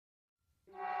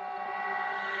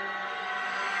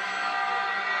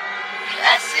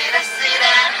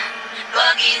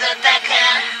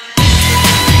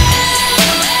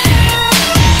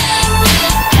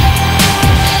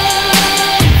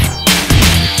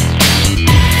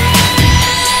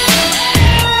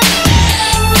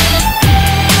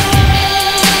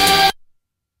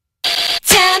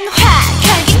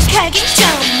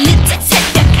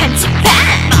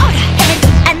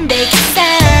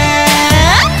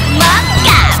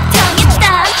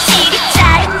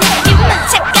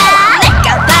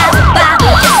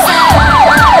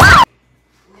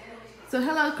So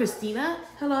hello, Christina.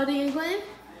 Hello to England.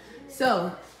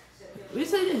 So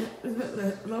recently, a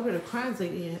little bit of crimes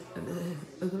lately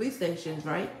at the police stations,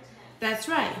 right? That's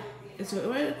right. It's a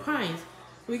lot of crimes.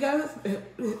 We got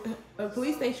a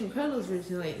police station criminals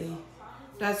recently lately.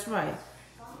 That's right.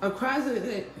 A crimes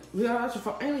that we are also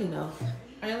for Eileen though.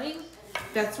 Eileen?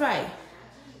 That's right.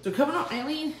 The criminal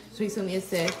Eileen recently has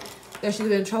said that she's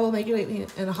been troublemaker lately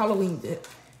and a Halloween dip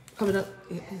coming up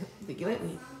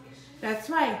lately. That's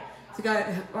right. So you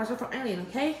gotta watch out for Eileen,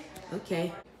 okay?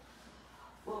 Okay.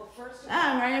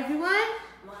 Alright, everyone.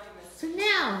 So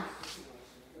now.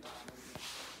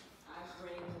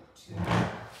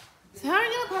 So how are we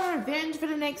gonna call revenge for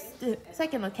the next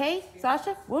second, okay?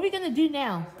 Sasha, what are we gonna do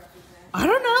now? I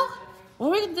don't know. What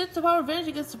are we gonna do to call revenge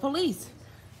against the police?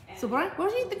 So Brian, what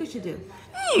do you think we should do?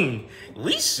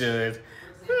 We should.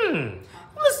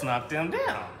 Let's knock them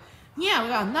down. Yeah, we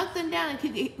gotta knock them down and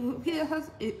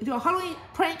do a Halloween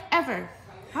prank ever.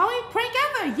 Halloween prank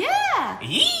ever, yeah!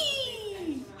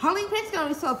 Yee! Halloween prank's gonna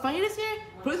be so funny this year.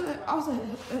 Police also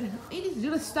need to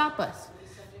do to stop us.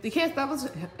 They can't stop us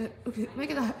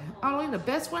making Halloween the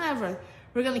best one ever.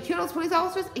 We're gonna kill those police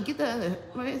officers and get the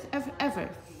ever.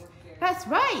 That's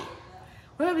right.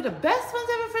 We're gonna be the best ones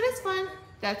ever for this one.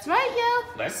 That's right,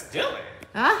 yo. Let's do it.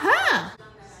 Uh-huh.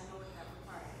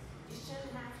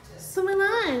 So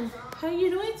Milan, how are you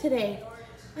doing today?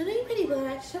 I know you're pretty good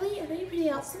actually. I know you're pretty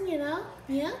awesome, you know?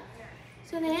 Yeah?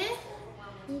 So then,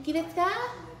 ¿quieres?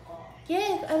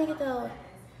 Yes, arigato.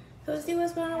 So let's see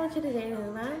what's going on with you today,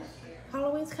 Milan.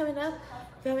 Halloween's coming up.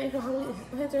 We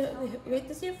have to wait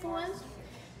this year for once.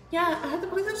 Yeah, I heard the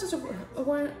police officers are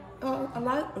going a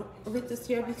lot of it this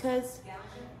year because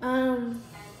Halloween's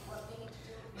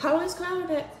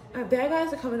coming up. Our bad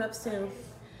guys are coming up soon.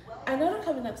 I know they're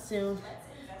coming up soon.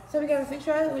 So we gotta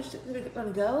figure out which we're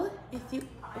gonna go. If you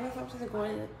officers are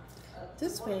going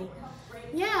this way.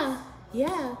 Yeah.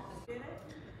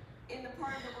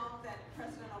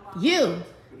 You.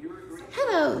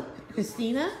 Hello,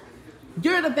 Christina.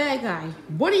 You're the bad guy.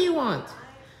 What do you want?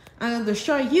 I'm gonna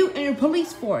destroy you and your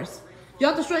police force.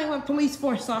 You're destroying my police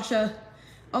force, Sasha.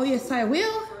 Oh yes, I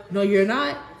will. No, you're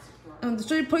not. I'm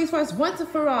destroying police force once and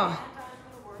for all.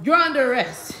 You're under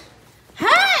arrest.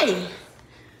 Hey!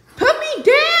 Put me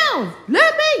down!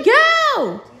 Let me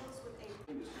go!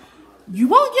 You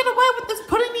won't get away with this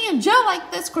putting me in jail like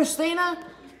this, Christina.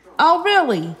 Oh,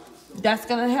 really? That's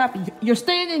gonna happen. You're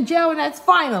staying in jail and that's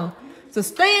final. So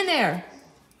stay in there.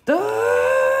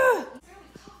 Duh.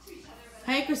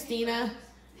 Hey, Christina.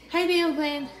 Hey,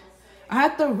 England. I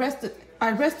have to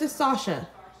I arrested Sasha.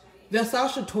 The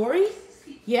Sasha Tori?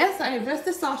 Yes, I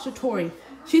arrested Sasha Tori.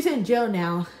 She's in jail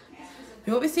now.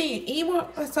 You won't be seeing any more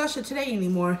Sasha today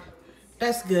anymore.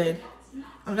 That's good.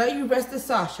 I'm glad you arrested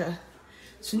Sasha.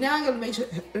 So now I'm gonna make sure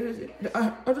the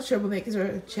other troublemakers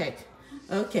are checked.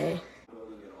 Okay.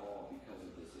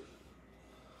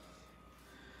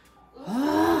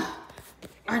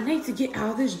 I need to get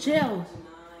out of this jail.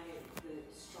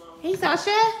 Hey,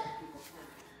 Sasha.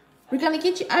 We're gonna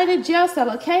get you out of the jail cell,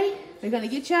 okay? We're gonna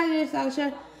get you out of here,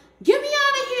 Sasha. Get me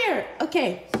out of here.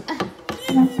 Okay.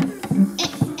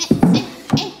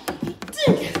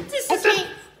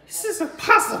 This is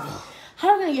impossible. How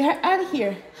are we gonna get her out of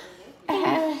here?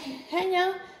 I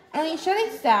know. Only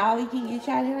shutting style. We can get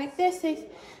you out of here like this.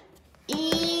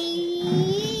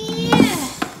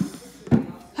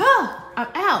 I'm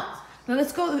out. Now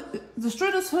let's go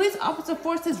destroy those police officer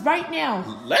forces right now.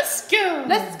 Let's go.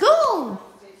 Let's go.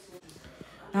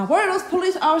 Now where are those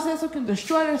police officers who can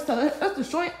destroy their stuff? Let's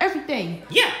destroy everything.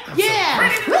 Yeah.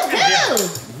 Woohoo!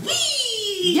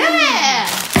 Yeah.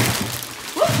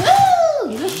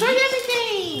 Woohoo! Destroy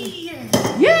everything.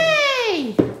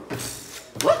 Yay!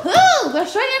 Woohoo!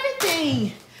 Destroy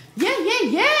everything.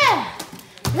 Yeah.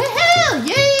 Woohoo!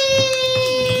 Yay!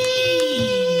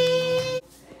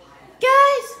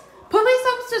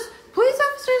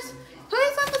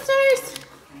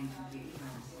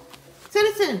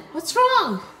 Citizen, what's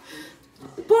wrong?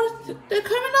 The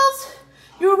criminals?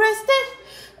 You arrested?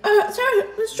 Sir,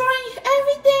 destroying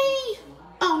everything.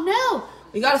 Oh no,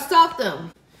 we gotta stop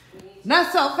them.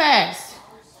 Not so fast.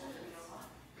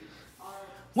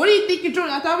 What do you think you're doing?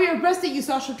 I thought we arrested you,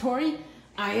 Sasha Tori.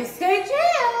 I escaped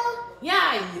jail.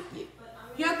 Yeah,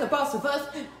 you're not the boss of us.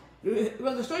 We're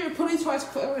going to destroy your police force.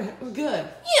 We're good.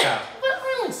 Yeah, but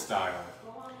really style.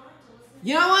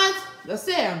 You know what? That's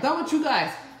it. I'm done with you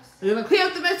guys. We're going to clean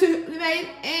up the mess we made,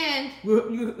 and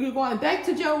we're going back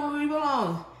to jail where we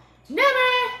belong. Never.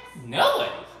 No way.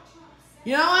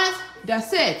 You know what?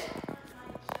 That's it.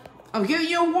 I'm giving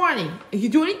you a warning. If you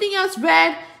do anything else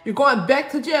bad, you're going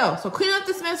back to jail. So clean up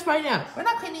this mess right now. We're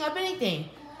not cleaning up anything.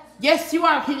 Yes, you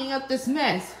are cleaning up this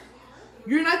mess.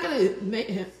 You're not going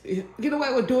to get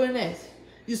away with doing this.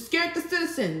 You scared the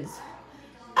citizens.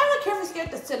 I don't care if you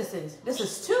scared the citizens. This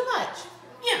is too much.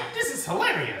 Yeah, this is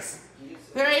hilarious.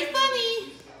 Very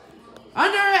funny.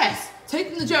 Under arrest.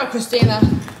 Take them to jail, Christina.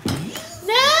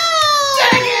 No!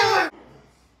 Dang it!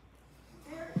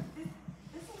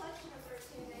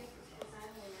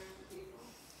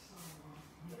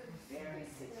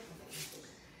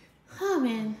 Oh,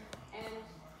 man.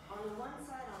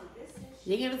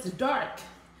 Dang it, it's dark.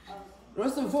 The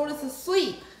rest of the voters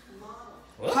asleep.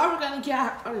 What? How are we going to get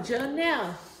out of jail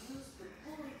now?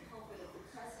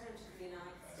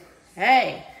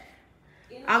 Hey,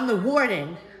 I'm the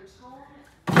warden.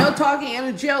 No talking in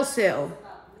a jail cell.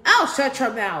 I'll shut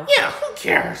your mouth. Yeah, who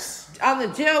cares? I'm the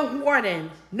jail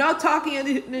warden. No talking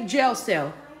in the jail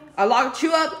cell. I locked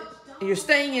you up, and you're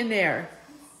staying in there.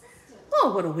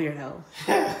 Oh, what a weirdo.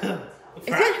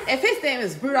 If his name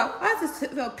is Bruto, why does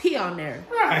it spell P on there?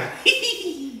 Right.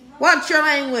 Watch your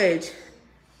language.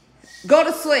 Go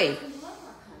to sleep.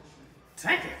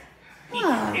 Take it.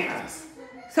 Ah. Yes.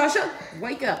 Sasha,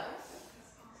 wake up.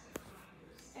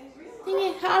 Dang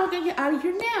it, how are we going to get out of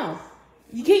here now?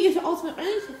 You can't use your ultimate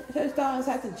range touchdown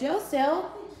inside the jail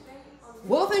cell.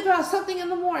 We'll figure out something in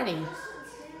the morning.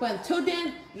 But until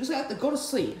then, you just have to go to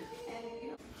sleep.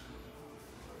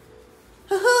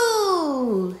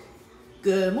 Hoo-hoo!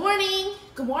 Good morning.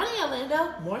 Good morning,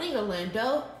 Orlando. Morning,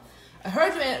 Orlando. I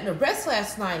heard you at the rest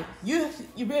last night. You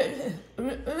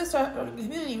really started the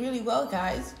community really well,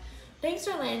 guys. Thanks,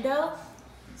 Orlando.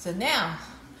 So now,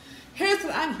 here's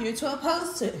what I'm here to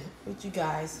oppose to with you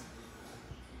guys.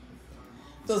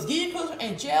 Those vehicles are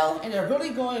in jail, and they're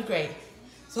really going great.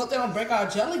 So hope they don't break out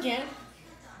of jail again.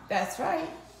 That's right.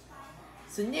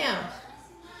 So now,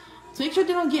 to make sure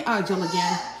they don't get out of jail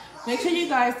again, make sure you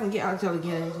guys don't get out of jail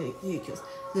again.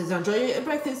 Just enjoy your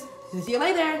breakfast. See you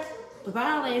later.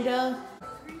 Bye-bye, Orlando.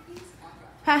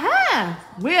 Ha-ha!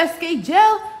 We escaped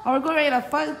jail, and we're going ready to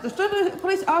fight the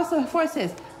police officer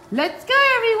forces. Let's go,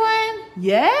 everyone!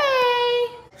 Yay!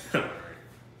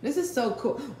 This is so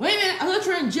cool. Wait a minute, I thought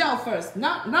you were in jail first.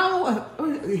 No,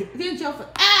 you're in jail first.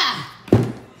 Ah!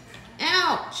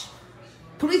 Ouch!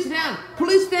 Police down,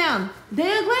 police down.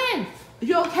 Daniel Glenn, are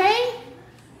you okay?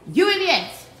 You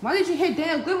idiots! Why did you hit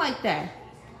Daniel Glenn like that?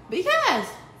 Because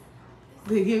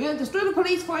you're gonna destroy the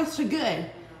police force for good.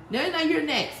 No, you're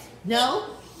next. No?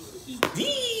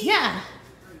 Yeah.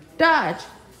 Dodge.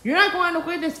 You're not going to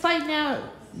win this fight now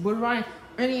with Ryan,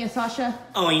 Ernie, and Sasha.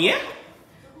 Oh, yeah?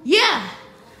 Yeah.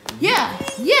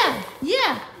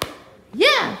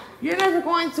 You're never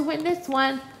going to win this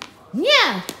one.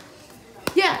 Yeah.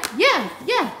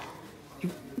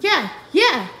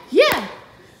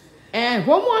 And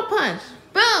one more punch.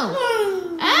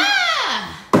 Boom.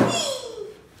 Ah!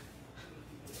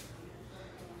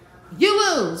 You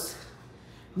lose.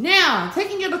 Now, I'm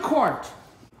taking you to court.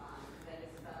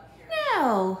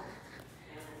 Now,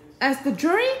 as the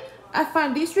jury, I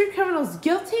find these three criminals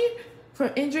guilty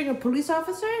for injuring a police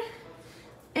officer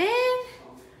and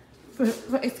for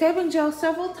escaping jail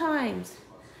several times.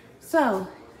 So,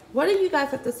 what do you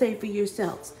guys have to say for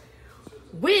yourselves?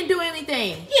 We didn't do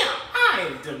anything. Yeah,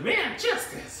 I demand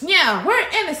justice. Yeah, we're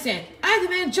innocent. I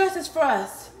demand justice for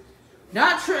us.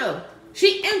 Not true.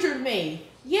 She injured me.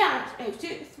 Yeah,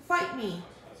 she fight me.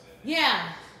 Yeah.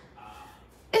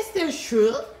 Is this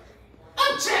true?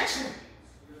 Objection.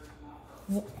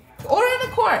 Order in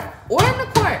the court. Order in the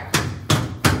court.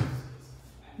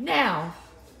 Now,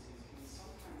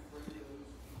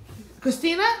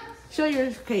 Christina, show your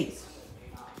case.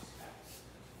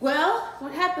 Well,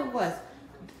 what happened was,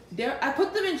 I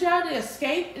put them in jail, they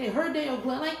escaped, and they hurt Daniel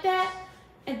Glenn like that.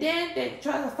 And then they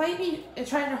tried to fight me and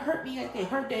tried to hurt me like they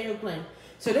hurt Daniel Glenn.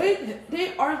 So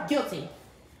they are guilty.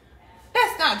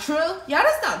 That's not true. Yeah,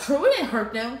 that's not true. We didn't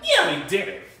hurt them. Yeah, we did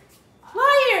it.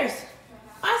 Liars!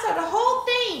 I saw the whole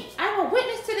thing. I'm a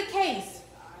witness to the case.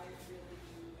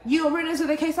 You a witness to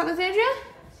the case, Alexandria?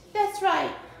 That's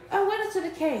right. I'm a witness to the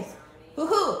case.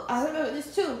 Woohoo! I'm a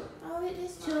witness too. I'm a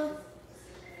witness too.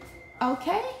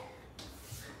 Okay.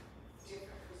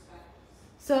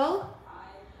 So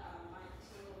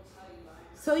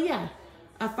yeah.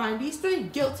 I find these three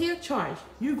guilty of charge.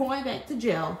 You're going back to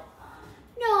jail.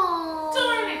 No.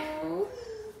 Darn it.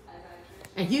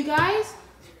 And you guys,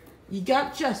 you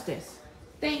got justice.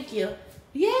 Thank you.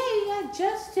 Yay, you got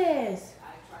justice.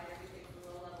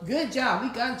 Good job. We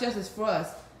got justice for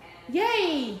us.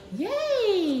 Yay.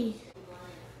 Yay.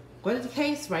 What is the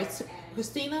case, right,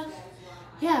 Christina?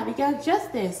 Yeah, we got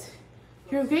justice.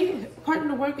 You're a great partner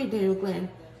to work with, Daniel Glenn.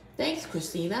 Thanks,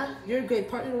 Christina. You're a great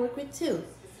partner to work with, too.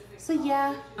 So,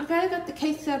 yeah, I'm glad I got the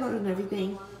case settled and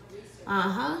everything.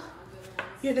 Uh-huh.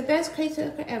 You're the best case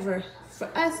settler ever. For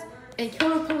us and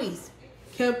Killer Police.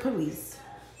 Killer Police.